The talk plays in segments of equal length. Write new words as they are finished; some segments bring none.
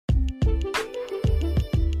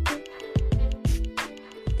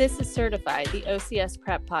This is Certified, the OCS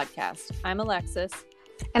Prep Podcast. I'm Alexis.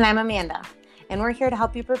 And I'm Amanda. And we're here to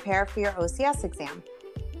help you prepare for your OCS exam.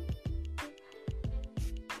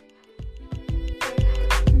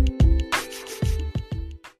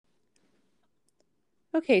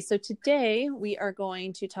 Okay, so today we are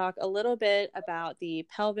going to talk a little bit about the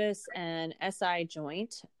pelvis and SI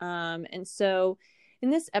joint. And so in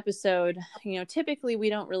this episode, typically we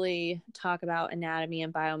don't really talk about anatomy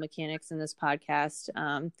and biomechanics in this podcast.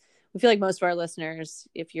 We feel like most of our listeners,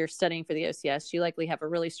 if you're studying for the OCS, you likely have a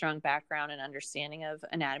really strong background and understanding of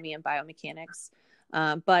anatomy and biomechanics.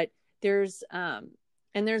 But there's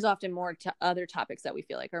often more other topics that we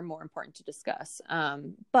feel like are more important to discuss.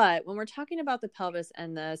 But when we're talking about the pelvis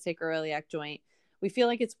and the sacroiliac joint, we feel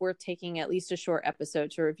like it's worth taking at least a short episode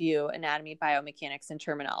to review anatomy, biomechanics, and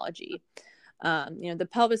terminology. The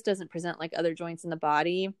pelvis doesn't present like other joints in the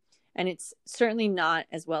body, and it's certainly not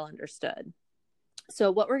as well understood.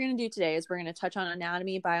 So what we're going to do today is we're going to touch on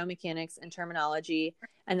anatomy, biomechanics, and terminology.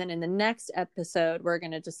 And then in the next episode, we're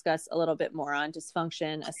going to discuss a little bit more on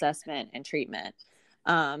dysfunction, assessment, and treatment.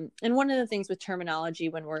 And one of the things with terminology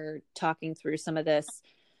when we're talking through some of this,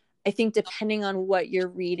 I think depending on what you're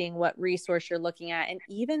reading, what resource you're looking at, and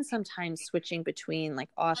even sometimes switching between like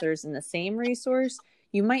authors in the same resource,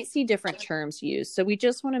 you might see different terms used. So we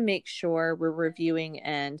just want to make sure we're reviewing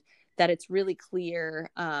and that it's really clear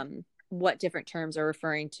what different terms are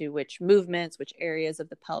referring to which movements, which areas of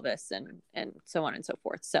the pelvis, and so on and so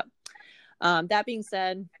forth. So that being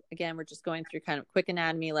said, again, we're just going through kind of quick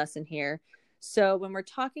anatomy lesson here. So when we're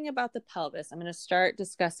talking about the pelvis, I'm going to start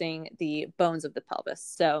discussing the bones of the pelvis.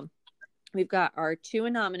 So we've got our two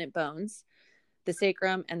innominate bones, the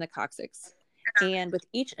sacrum and the coccyx. And with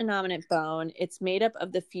each innominate bone, it's made up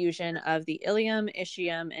of the fusion of the ilium,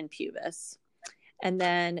 ischium, and pubis. And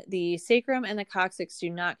then the sacrum and the coccyx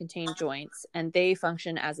do not contain joints, and they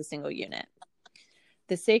function as a single unit.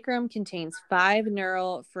 The sacrum contains 5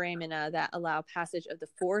 neural foramina that allow passage of the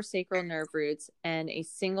 4 sacral nerve roots and a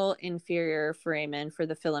single inferior foramen for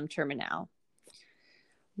the filum terminale.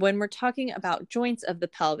 When we're talking about joints of the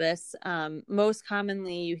pelvis, most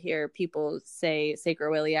commonly you hear people say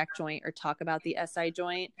sacroiliac joint or talk about the SI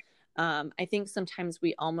joint. I think sometimes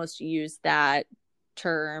we almost use that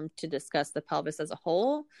term to discuss the pelvis as a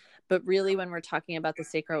whole, but really when we're talking about the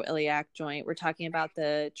sacroiliac joint, we're talking about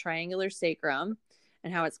the triangular sacrum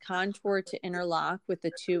and how it's contoured to interlock with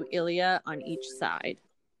the 2 ilia on each side.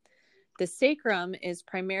 The sacrum is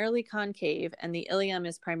primarily concave and the ilium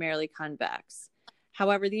is primarily convex.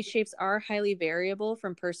 However, these shapes are highly variable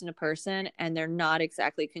from person to person and they're not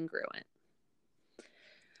exactly congruent.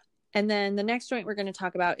 And then the next joint we're going to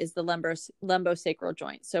talk about is the lumbosacral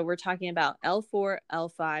joint. So we're talking about L4,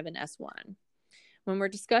 L5, and S1. When we're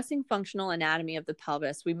discussing functional anatomy of the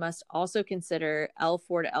pelvis, we must also consider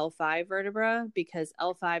L4 to L5 vertebra because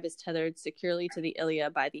L5 is tethered securely to the ilia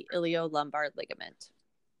by the iliolumbar ligament.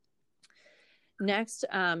 Next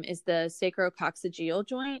is the sacrococcygeal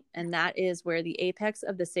joint, and that is where the apex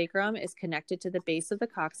of the sacrum is connected to the base of the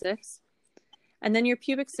coccyx. And then your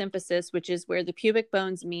pubic symphysis, which is where the pubic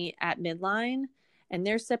bones meet at midline, and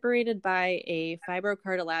they're separated by a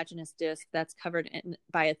fibrocartilaginous disc that's covered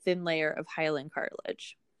by a thin layer of hyaline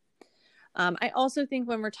cartilage. I also think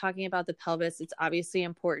when we're talking about the pelvis, it's obviously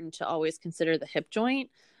important to always consider the hip joint,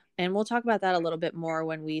 and we'll talk about that a little bit more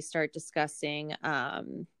when we start discussing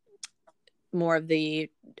more of the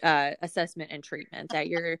assessment and treatment, that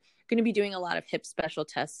you're going to be doing a lot of hip special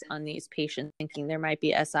tests on these patients, thinking there might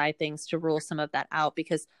be SI things to rule some of that out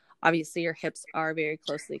because obviously your hips are very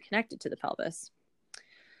closely connected to the pelvis.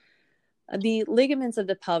 The ligaments of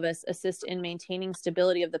the pelvis assist in maintaining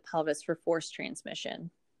stability of the pelvis for force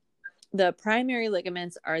transmission. The primary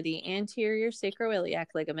ligaments are the anterior sacroiliac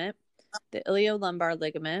ligament, the iliolumbar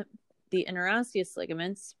ligament, the interosseous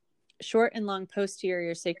ligaments, short and long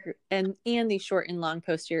posterior and the short and long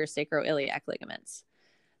posterior sacroiliac ligaments.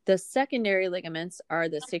 The secondary ligaments are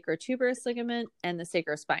the sacrotuberous ligament and the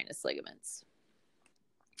sacrospinous ligaments.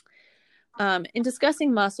 In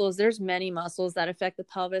discussing muscles, there's many muscles that affect the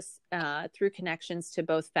pelvis through connections to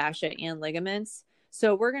both fascia and ligaments.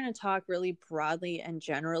 So we're going to talk really broadly and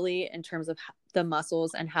generally in terms of the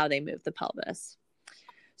muscles and how they move the pelvis.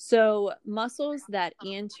 So muscles that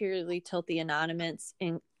anteriorly tilt the innominate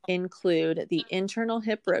include the internal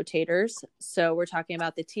hip rotators. So we're talking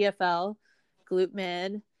about the TFL, glute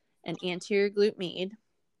med, and anterior glute med,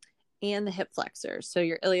 and the hip flexors. So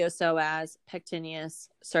your iliopsoas, pectineus,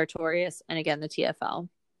 sartorius, and again, the TFL.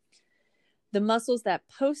 The muscles that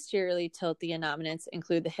posteriorly tilt the innominates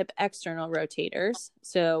include the hip external rotators.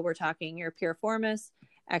 So we're talking your piriformis,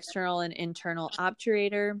 external and internal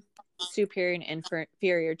obturator, superior and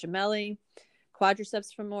inferior gemelli,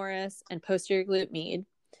 quadriceps femoris, and posterior glute med,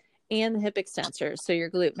 and the hip extensors, so your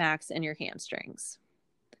glute max and your hamstrings.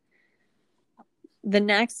 The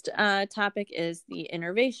next topic is the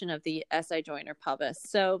innervation of the SI joint or pelvis.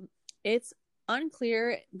 So it's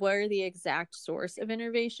unclear where the exact source of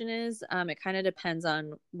innervation is. It kind of depends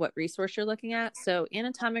on what resource you're looking at. So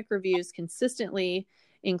anatomic reviews consistently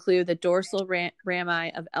include the dorsal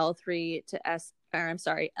rami of L5 to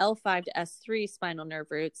S3 spinal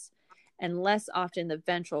nerve roots, and less often the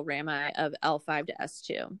ventral rami of L5 to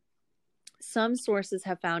S2. Some sources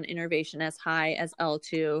have found innervation as high as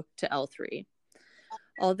L2 to L3.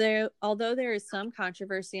 Although there is some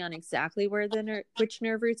controversy on exactly where which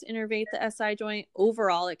nerve roots innervate the SI joint,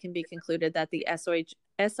 overall it can be concluded that the SI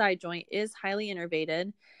joint is highly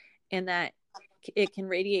innervated and that it can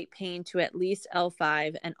radiate pain to at least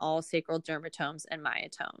L5 and all sacral dermatomes and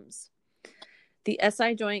myotomes. The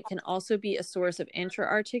SI joint can also be a source of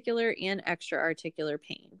intra-articular and extra-articular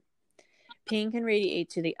pain. Pain can radiate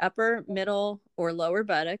to the upper, middle, or lower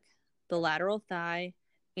buttock, the lateral thigh,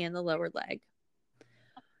 and the lower leg.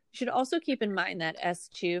 You should also keep in mind that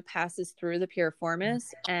S2 passes through the piriformis,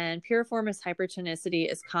 and piriformis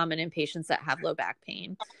hypertonicity is common in patients that have low back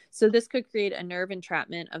pain. So this could create a nerve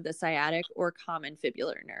entrapment of the sciatic or common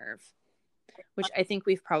fibular nerve, which I think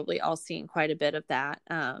we've probably all seen quite a bit of that,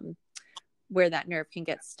 where that nerve can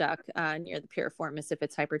get stuck near the piriformis if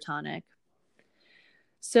it's hypertonic.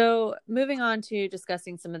 So moving on to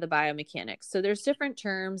discussing some of the biomechanics. So there's different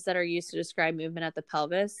terms that are used to describe movement at the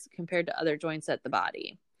pelvis compared to other joints at the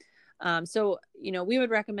body. We would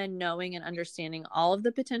recommend knowing and understanding all of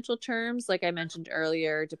the potential terms, like I mentioned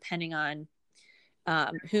earlier, depending on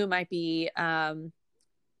who might be, who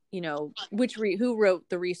wrote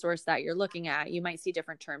the resource that you're looking at. You might see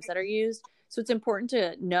different terms that are used. So it's important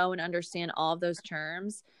to know and understand all of those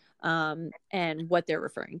terms and what they're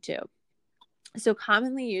referring to. So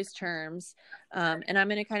commonly used terms, and I'm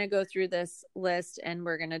going to kind of go through this list and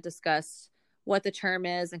we're going to discuss what the term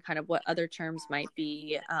is and kind of what other terms might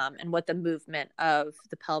be, and what the movement of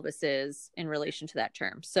the pelvis is in relation to that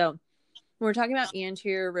term. So when we're talking about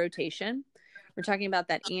anterior rotation, we're talking about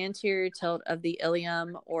that anterior tilt of the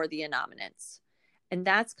ilium or the innominate, and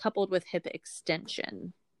that's coupled with hip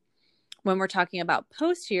extension. When we're talking about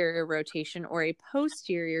posterior rotation or a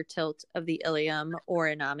posterior tilt of the ilium or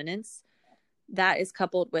innominate, that is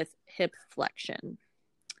coupled with hip flexion.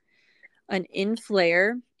 An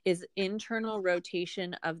inflare is internal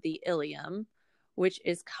rotation of the ilium, which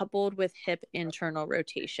is coupled with hip internal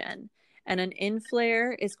rotation. And an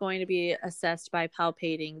inflare is going to be assessed by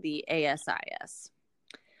palpating the ASIS.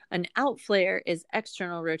 An outflare is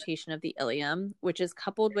external rotation of the ilium, which is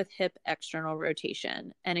coupled with hip external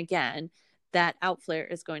rotation. And again, that outflare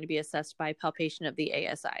is going to be assessed by palpation of the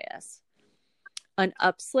ASIS. An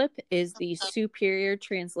upslip is the superior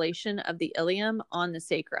translation of the ilium on the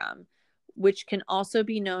sacrum, which can also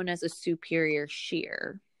be known as a superior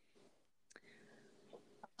shear.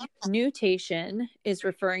 Nutation is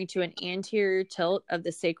referring to an anterior tilt of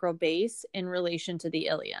the sacral base in relation to the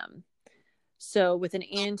ilium. So with an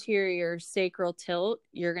anterior sacral tilt,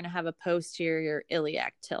 you're going to have a posterior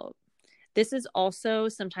iliac tilt. This is also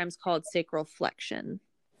sometimes called sacral flexion.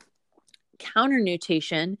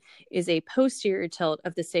 Counternutation is a posterior tilt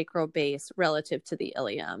of the sacral base relative to the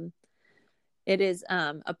ilium. It is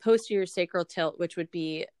a posterior sacral tilt, which would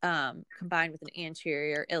be combined with an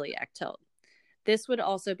anterior iliac tilt. This would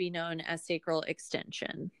also be known as sacral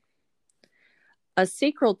extension. A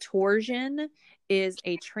sacral torsion is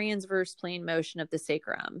a transverse plane motion of the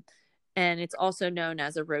sacrum, and it's also known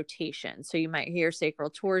as a rotation. So you might hear sacral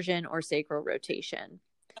torsion or sacral rotation.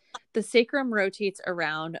 The sacrum rotates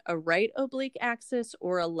around a right oblique axis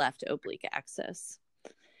or a left oblique axis.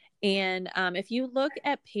 And if you look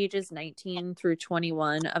at pages 19 through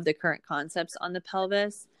 21 of the current concepts on the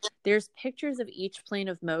pelvis, there's pictures of each plane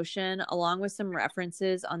of motion along with some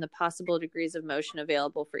references on the possible degrees of motion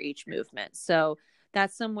available for each movement. So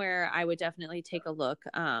that's somewhere I would definitely take a look.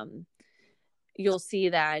 You'll see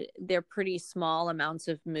that they're pretty small amounts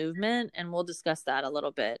of movement, and we'll discuss that a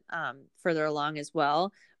little bit further along as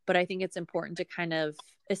well. But I think it's important to kind of,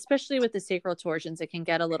 especially with the sacral torsions, it can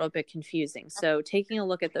get a little bit confusing. So taking a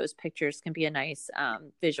look at those pictures can be a nice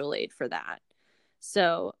visual aid for that.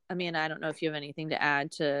 So, I mean, I don't know if you have anything to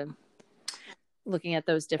add to looking at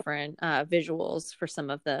those different visuals for some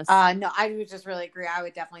of this. No, I would just really agree. I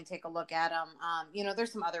would definitely take a look at them.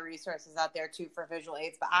 There's some other resources out there too for visual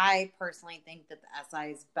aids, but I personally think that the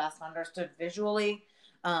SI is best understood visually.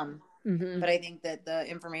 But I think that the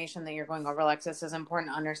information that you're going over, Alexis, is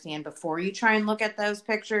important to understand before you try and look at those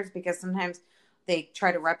pictures, because sometimes they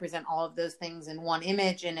try to represent all of those things in one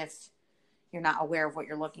image. And if you're not aware of what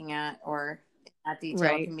you're looking at or that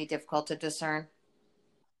detail, it can be difficult to discern.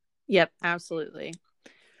 Yep, absolutely.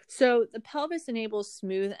 So the pelvis enables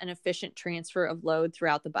smooth and efficient transfer of load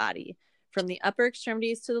throughout the body, from the upper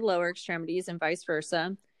extremities to the lower extremities and vice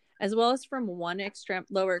versa, as well as from one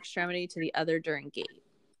lower extremity to the other during gait.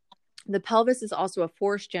 The pelvis is also a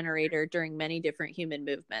force generator during many different human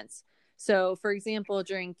movements. So, for example,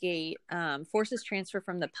 during gait, forces transfer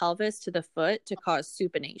from the pelvis to the foot to cause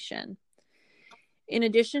supination. In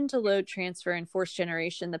addition to load transfer and force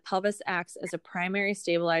generation, the pelvis acts as a primary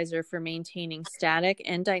stabilizer for maintaining static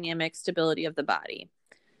and dynamic stability of the body.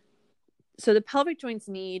 So the pelvic joints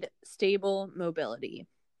need stable mobility,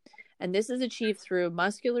 and this is achieved through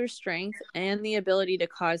muscular strength and the ability to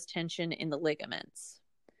cause tension in the ligaments.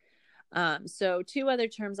 So two other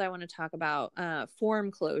terms I want to talk about,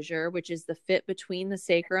 form closure, which is the fit between the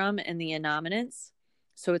sacrum and the innominate.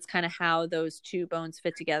 So it's kind of how those two bones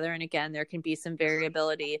fit together. And again, there can be some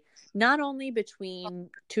variability, not only between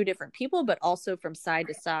two different people, but also from side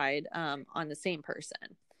to side on the same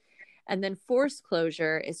person. And then force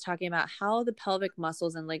closure is talking about how the pelvic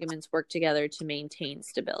muscles and ligaments work together to maintain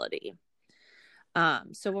stability.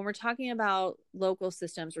 So when we're talking about local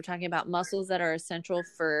systems, we're talking about muscles that are essential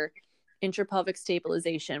for intrapelvic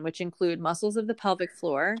stabilization, which include muscles of the pelvic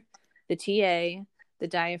floor, the TA, the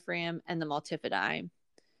diaphragm, and the multifidi.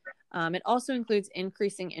 It also includes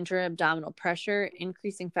increasing intra-abdominal pressure,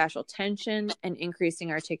 increasing fascial tension, and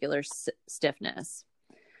increasing articular stiffness.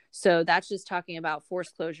 So that's just talking about force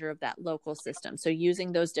closure of that local system. So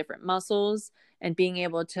using those different muscles and being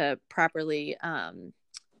able to properly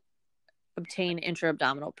obtain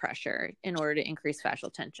intra-abdominal pressure in order to increase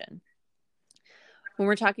fascial tension. When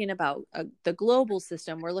we're talking about the global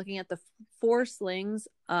system, we're looking at the four slings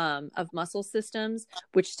of muscle systems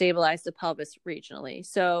which stabilize the pelvis regionally.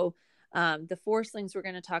 So the four slings we're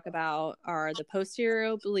going to talk about are the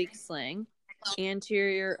posterior oblique sling,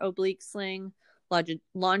 anterior oblique sling,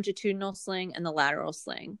 longitudinal sling, and the lateral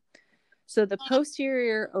sling. So the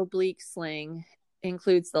posterior oblique sling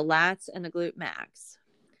includes the lats and the glute max.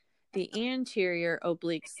 The anterior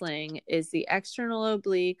oblique sling is the external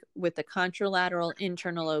oblique with the contralateral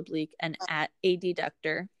internal oblique and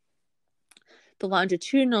adductor. The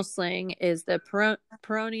longitudinal sling is the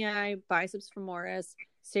peronei, biceps femoris,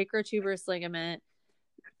 sacrotuberous ligament,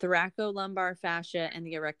 thoracolumbar fascia, and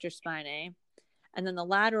the erector spinae. And then the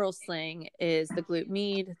lateral sling is the glute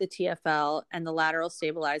med, the TFL, and the lateral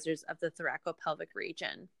stabilizers of the thoracopelvic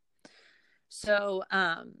region. So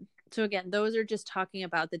again, those are just talking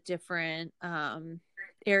about the different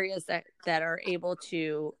areas that are able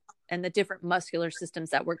to, and the different muscular systems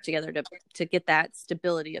that work together to get that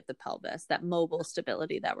stability of the pelvis, that mobile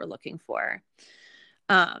stability that we're looking for.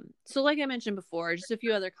 So like I mentioned before, just a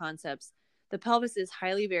few other concepts. The pelvis is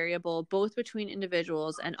highly variable, both between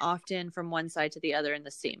individuals and often from one side to the other in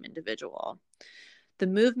the same individual. The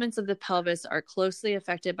movements of the pelvis are closely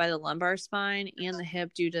affected by the lumbar spine and the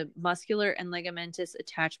hip due to muscular and ligamentous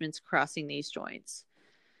attachments crossing these joints.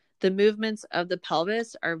 The movements of the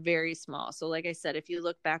pelvis are very small. So like I said, if you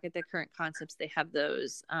look back at the current concepts, they have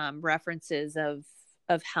those references of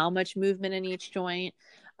how much movement in each joint.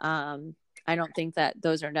 I don't think that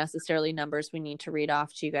those are necessarily numbers we need to read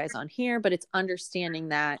off to you guys on here, but it's understanding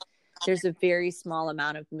that there's a very small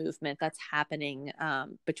amount of movement that's happening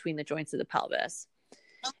between the joints of the pelvis.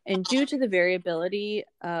 And due to the variability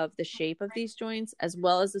of the shape of these joints, as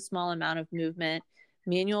well as the small amount of movement,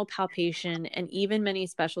 manual palpation, and even many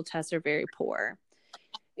special tests are very poor.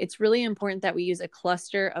 It's really important that we use a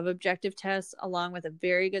cluster of objective tests along with a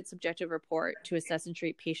very good subjective report to assess and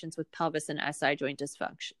treat patients with pelvis and SI joint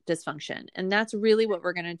dysfunction. And that's really what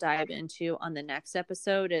we're going to dive into on the next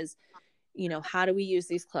episode is, how do we use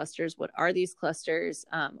these clusters? What are these clusters?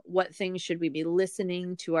 What things should we be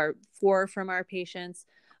listening for from our patients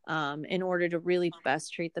in order to really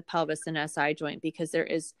best treat the pelvis and SI joint? Because there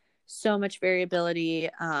is so much variability.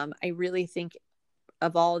 I really think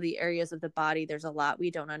of all the areas of the body, there's a lot we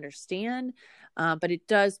don't understand, but it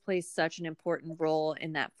does play such an important role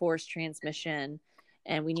in that force transmission.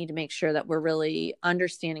 And we need to make sure that we're really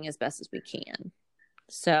understanding as best as we can.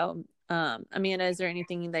 So, Amanda, is there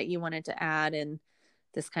anything that you wanted to add in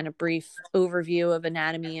this kind of brief overview of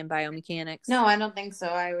anatomy and biomechanics? No, I don't think so.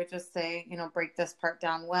 I would just say, break this part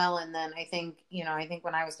down well. And then I think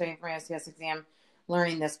when I was studying for my SCS exam,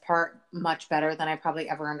 learning this part much better than I probably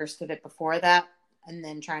ever understood it before that. And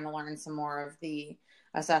then trying to learn some more of the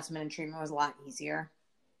assessment and treatment was a lot easier.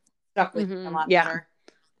 Stuck with me a lot better.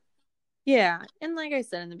 Yeah. And like I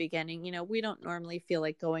said in the beginning, we don't normally feel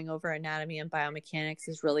like going over anatomy and biomechanics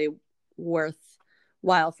is really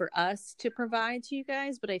worthwhile for us to provide to you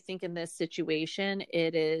guys. But I think in this situation,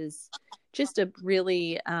 it is just a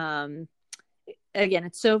really, again,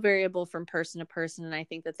 it's so variable from person to person. And I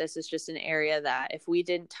think that this is just an area that if we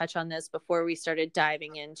didn't touch on this before we started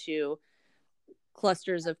diving into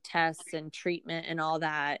clusters of tests and treatment and all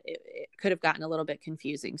that, it could have gotten a little bit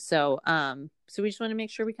confusing. So we just want to make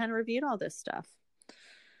sure we kind of reviewed all this stuff.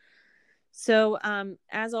 So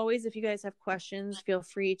as always, if you guys have questions, feel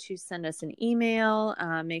free to send us an email.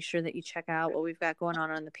 Make sure that you check out what we've got going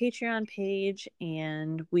on the Patreon page,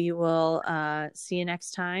 and we will see you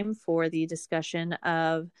next time for the discussion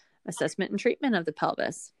of assessment and treatment of the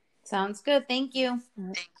pelvis. Sounds good. Thank you.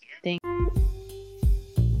 Thank